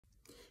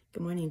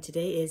Good morning.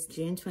 Today is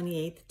June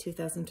 28th,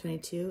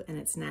 2022, and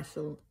it's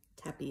National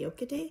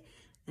Tapioca Day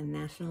and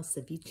National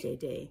Ceviche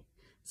Day.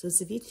 So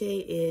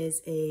ceviche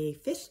is a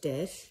fish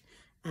dish.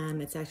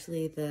 It's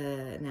actually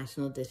the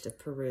national dish of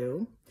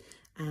Peru,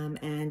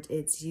 and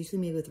it's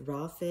usually made with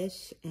raw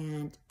fish,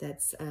 and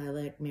that's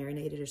like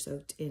marinated or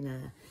soaked in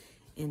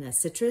a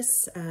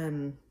citrus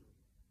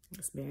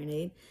this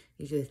marinade,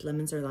 usually with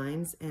lemons or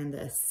limes, and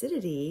the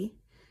acidity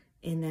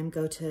in them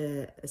go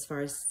to as far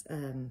as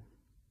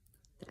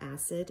the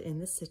acid in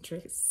the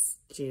citrus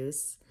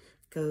juice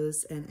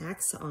goes and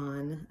acts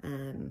on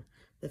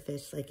the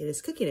fish like it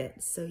is cooking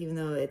it. So even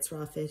though it's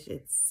raw fish,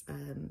 it's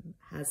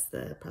has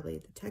probably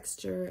the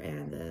texture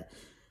and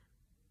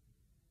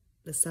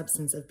the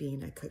substance of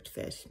being a cooked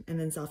fish. And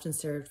then it's often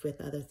served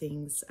with other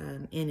things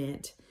in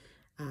it,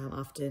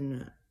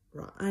 often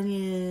raw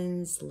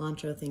onions,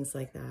 cilantro, things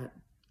like that.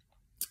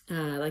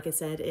 Like I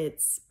said,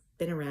 it's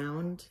been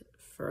around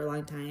for a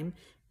long time.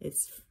 We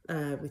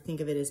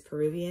think of it as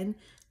Peruvian,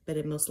 but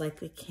it most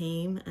likely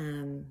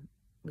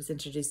was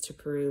introduced to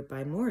Peru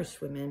by Moorish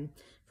women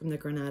from the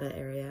Granada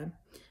area.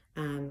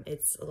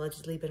 It's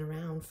allegedly been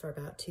around for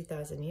about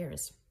 2,000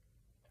 years.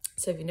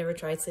 So if you've never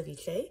tried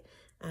ceviche,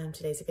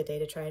 today's a good day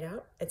to try it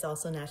out. It's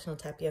also National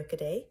Tapioca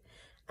Day.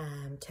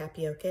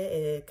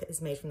 Tapioca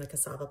is made from the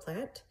cassava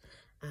plant.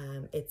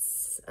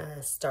 It's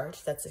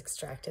starch that's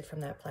extracted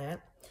from that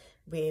plant.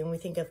 When we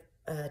think of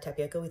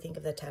tapioca, we think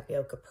of the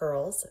tapioca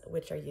pearls,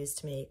 which are used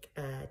to make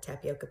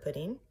tapioca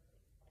pudding.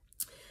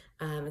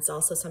 It's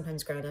also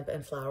sometimes ground up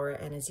in flour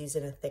and is used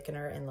in a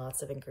thickener and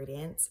lots of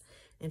ingredients.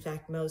 In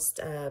fact,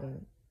 most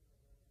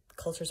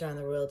cultures around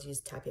the world use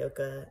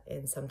tapioca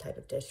in some type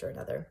of dish or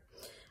another.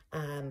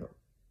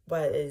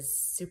 What is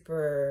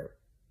super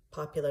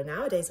popular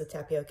nowadays with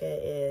tapioca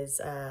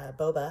is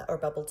boba or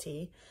bubble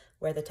tea,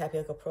 where the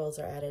tapioca pearls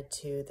are added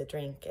to the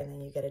drink and then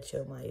you get a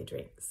chill while you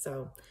drink.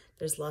 So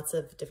there's lots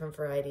of different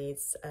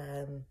varieties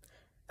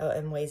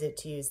and ways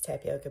to use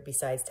tapioca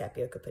besides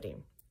tapioca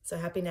pudding. So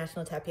happy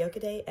National Tapioca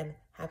Day and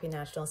happy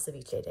National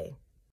Ceviche Day.